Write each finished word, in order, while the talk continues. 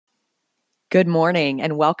Good morning,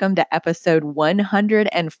 and welcome to episode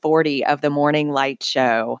 140 of the Morning Light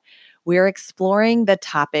Show. We're exploring the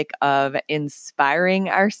topic of inspiring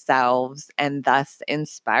ourselves and thus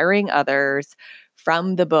inspiring others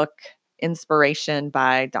from the book Inspiration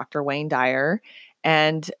by Dr. Wayne Dyer.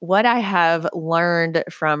 And what I have learned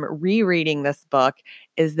from rereading this book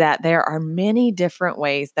is that there are many different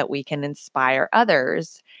ways that we can inspire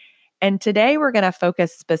others. And today we're going to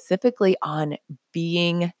focus specifically on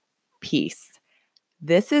being peace.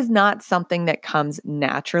 This is not something that comes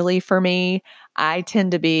naturally for me. I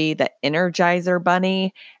tend to be the energizer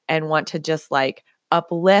bunny and want to just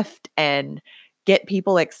uplift and get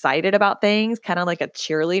people excited about things, kind of like a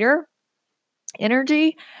cheerleader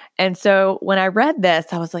energy. And so when I read this,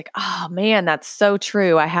 I was like, oh man, that's so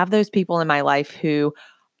true. I have those people in my life who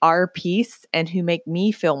are peace and who make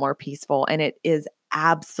me feel more peaceful. And it is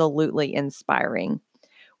absolutely inspiring.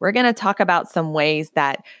 We're going to talk about some ways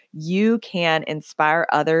that you can inspire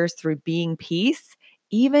others through being peace,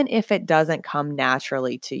 even if it doesn't come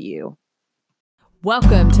naturally to you.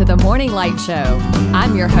 Welcome to the Morning Light Show.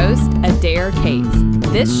 I'm your host, Adair Cates.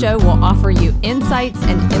 This show will offer you insights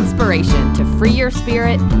and inspiration to free your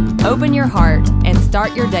spirit, open your heart, and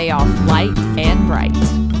start your day off light and bright.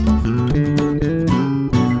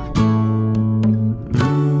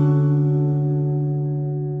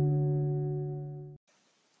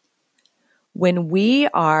 When we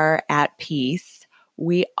are at peace,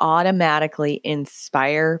 we automatically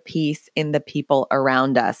inspire peace in the people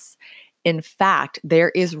around us. In fact, there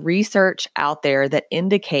is research out there that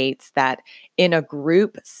indicates that in a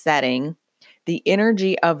group setting, the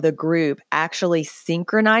energy of the group actually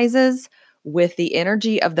synchronizes with the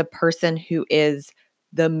energy of the person who is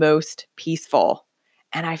the most peaceful.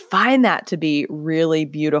 And I find that to be really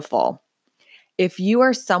beautiful. If you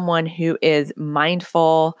are someone who is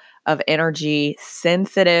mindful of energy,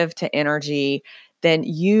 sensitive to energy, then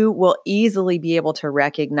you will easily be able to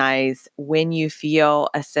recognize when you feel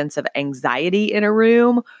a sense of anxiety in a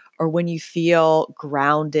room or when you feel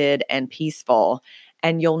grounded and peaceful.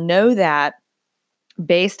 And you'll know that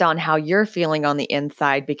based on how you're feeling on the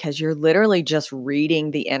inside because you're literally just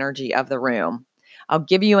reading the energy of the room. I'll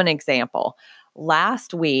give you an example.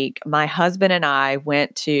 Last week, my husband and I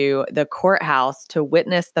went to the courthouse to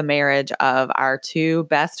witness the marriage of our two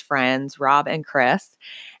best friends, Rob and Chris.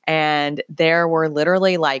 And there were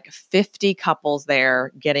literally 50 couples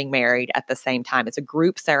there getting married at the same time. It's a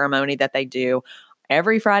group ceremony that they do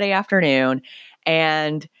every Friday afternoon.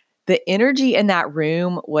 And the energy in that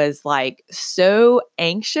room was so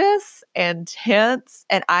anxious and tense.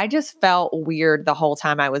 And I just felt weird the whole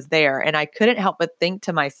time I was there. And I couldn't help but think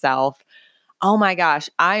to myself, oh my gosh,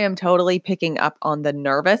 I am totally picking up on the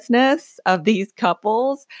nervousness of these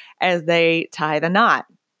couples as they tie the knot.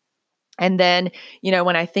 And then,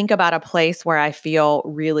 when I think about a place where I feel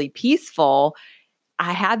really peaceful,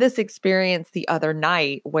 I had this experience the other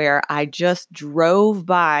night where I just drove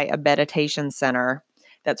by a meditation center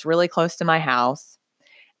that's really close to my house.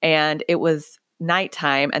 And it was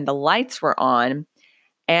nighttime and the lights were on.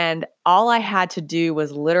 And all I had to do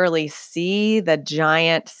was literally see the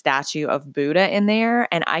giant statue of Buddha in there,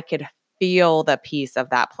 and I could feel the peace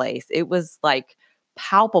of that place. It was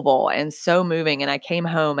palpable and so moving. And I came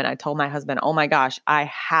home and I told my husband, oh my gosh, I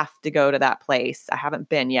have to go to that place. I haven't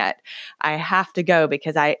been yet. I have to go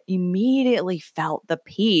because I immediately felt the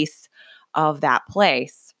peace of that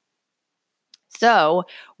place. So,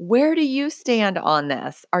 where do you stand on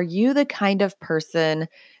this? Are you the kind of person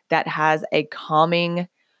that has a calming,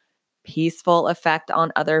 peaceful effect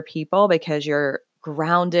on other people because you're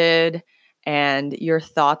grounded and your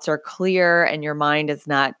thoughts are clear and your mind is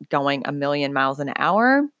not going a million miles an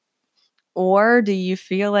hour? Or do you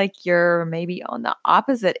feel like you're maybe on the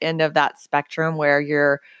opposite end of that spectrum where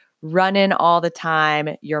you're running all the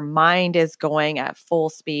time, your mind is going at full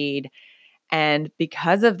speed, and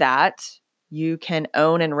because of that, you can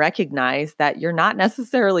own and recognize that you're not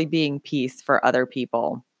necessarily being peace for other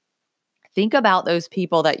people? Think about those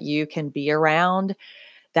people that you can be around,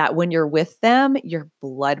 that when you're with them, your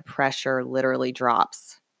blood pressure literally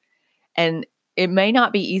drops. And it may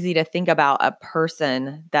not be easy to think about a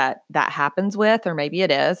person that happens with, or maybe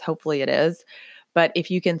it is, hopefully it is. But if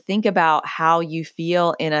you can think about how you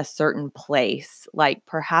feel in a certain place, like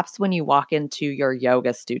perhaps when you walk into your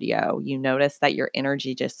yoga studio, you notice that your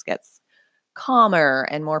energy just gets calmer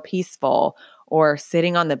and more peaceful, or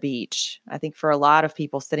sitting on the beach. I think for a lot of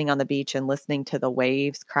people, sitting on the beach and listening to the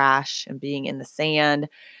waves crash and being in the sand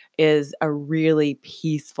is a really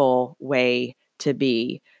peaceful way to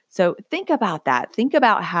be. So think about that. Think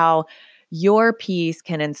about how your peace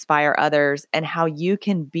can inspire others and how you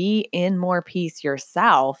can be in more peace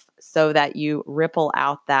yourself so that you ripple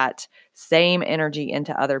out that same energy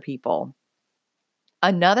into other people.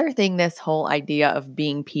 Another thing this whole idea of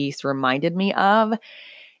being peace reminded me of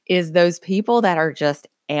is those people that are just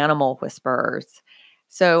animal whisperers.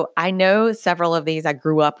 So I know several of these. I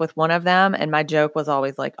grew up with one of them, and my joke was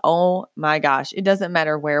always like, oh my gosh, it doesn't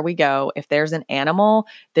matter where we go. If there's an animal,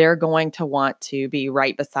 they're going to want to be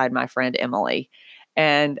right beside my friend Emily.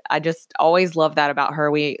 And I just always loved that about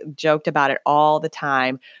her. We joked about it all the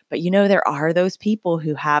time. But there are those people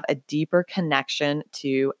who have a deeper connection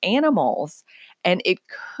to animals. And it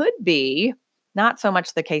could be not so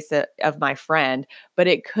much the case of my friend, but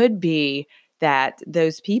it could be that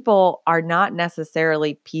those people are not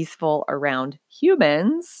necessarily peaceful around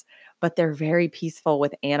humans, but they're very peaceful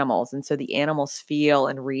with animals. And so the animals feel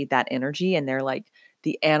and read that energy, and they're like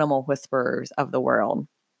the animal whisperers of the world.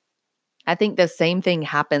 I think the same thing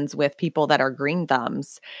happens with people that are green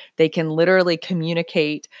thumbs. They can literally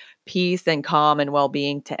communicate peace and calm and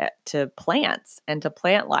well-being to plants and to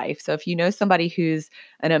plant life. So if you know somebody who's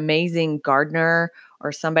an amazing gardener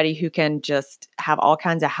or somebody who can just have all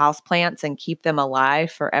kinds of house plants and keep them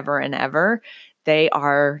alive forever and ever, they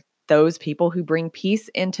are those people who bring peace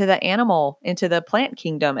into the plant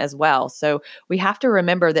kingdom as well. So we have to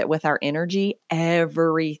remember that with our energy,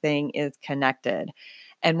 everything is connected.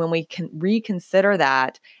 And when we can reconsider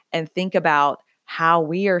that and think about how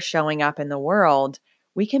we are showing up in the world,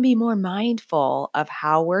 we can be more mindful of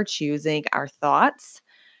how we're choosing our thoughts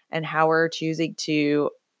and how we're choosing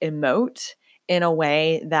to emote in a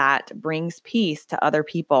way that brings peace to other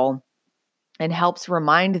people and helps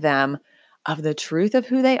remind them of the truth of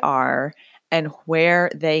who they are and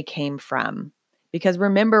where they came from. Because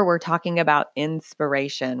remember, we're talking about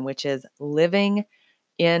inspiration, which is living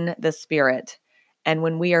in the spirit. And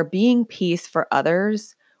when we are being peace for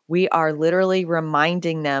others, we are literally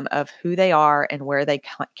reminding them of who they are and where they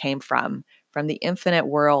came from the infinite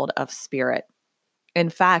world of spirit. In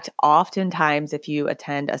fact, oftentimes, if you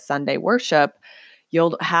attend a Sunday worship,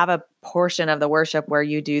 you'll have a portion of the worship where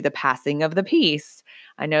you do the passing of the peace.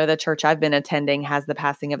 I know the church I've been attending has the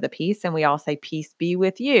passing of the peace, and we all say, peace be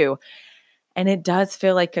with you. And it does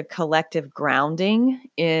feel like a collective grounding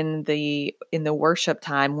in the worship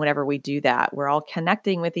time whenever we do that. We're all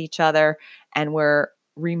connecting with each other and we're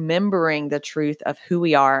remembering the truth of who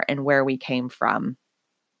we are and where we came from.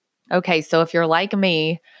 Okay, so if you're like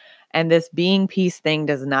me and this being peace thing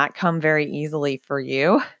does not come very easily for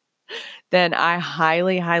you, then I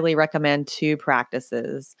highly, highly recommend 2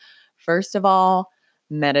 practices. First of all,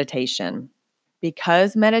 meditation.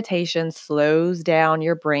 Because meditation slows down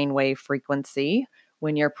your brainwave frequency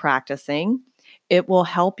when you're practicing, it will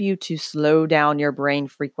help you to slow down your brain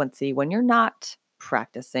frequency when you're not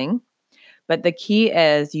practicing. But the key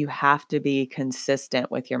is you have to be consistent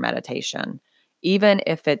with your meditation. Even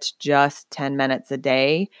if it's just 10 minutes a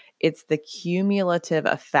day, it's the cumulative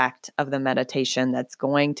effect of the meditation that's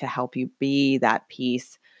going to help you be that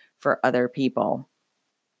peace for other people.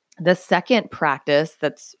 The second practice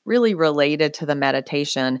that's really related to the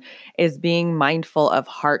meditation is being mindful of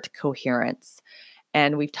heart coherence.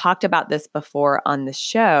 And we've talked about this before on the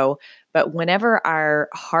show, but whenever our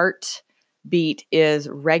heart beat is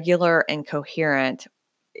regular and coherent,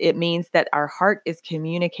 it means that our heart is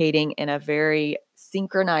communicating in a very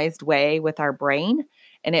synchronized way with our brain,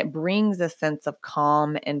 and it brings a sense of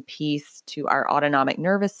calm and peace to our autonomic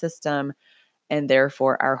nervous system and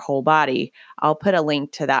therefore our whole body. I'll put a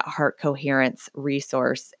link to that heart coherence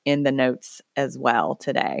resource in the notes as well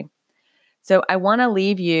today. So I want to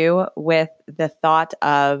leave you with the thought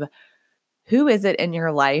of who is it in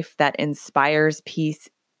your life that inspires peace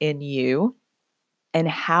in you, and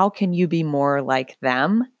how can you be more like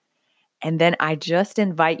them? And then I just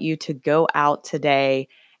invite you to go out today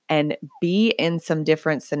and be in some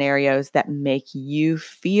different scenarios that make you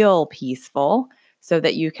feel peaceful so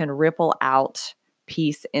that you can ripple out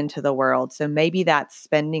peace into the world. So maybe that's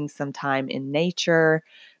spending some time in nature.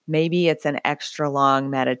 Maybe it's an extra long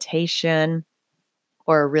meditation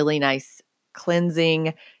or a really nice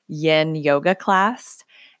cleansing yin yoga class,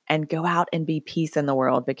 and go out and be peace in the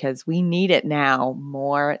world because we need it now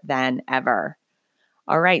more than ever.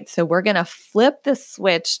 All right, so we're going to flip the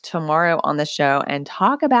switch tomorrow on the show and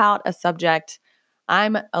talk about a subject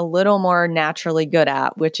I'm a little more naturally good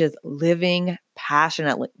at, which is living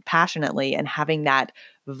passionately and having that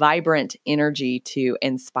vibrant energy to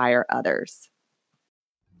inspire others.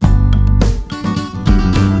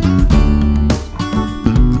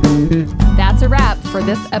 That's a wrap for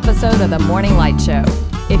this episode of The Morning Light Show.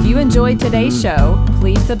 If you enjoyed today's show,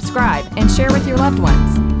 please subscribe and share with your loved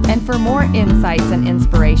ones. And for more insights and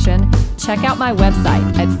inspiration, check out my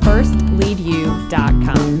website at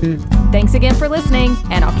firstleadyou.com. Thanks again for listening,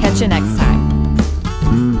 and I'll catch you next time.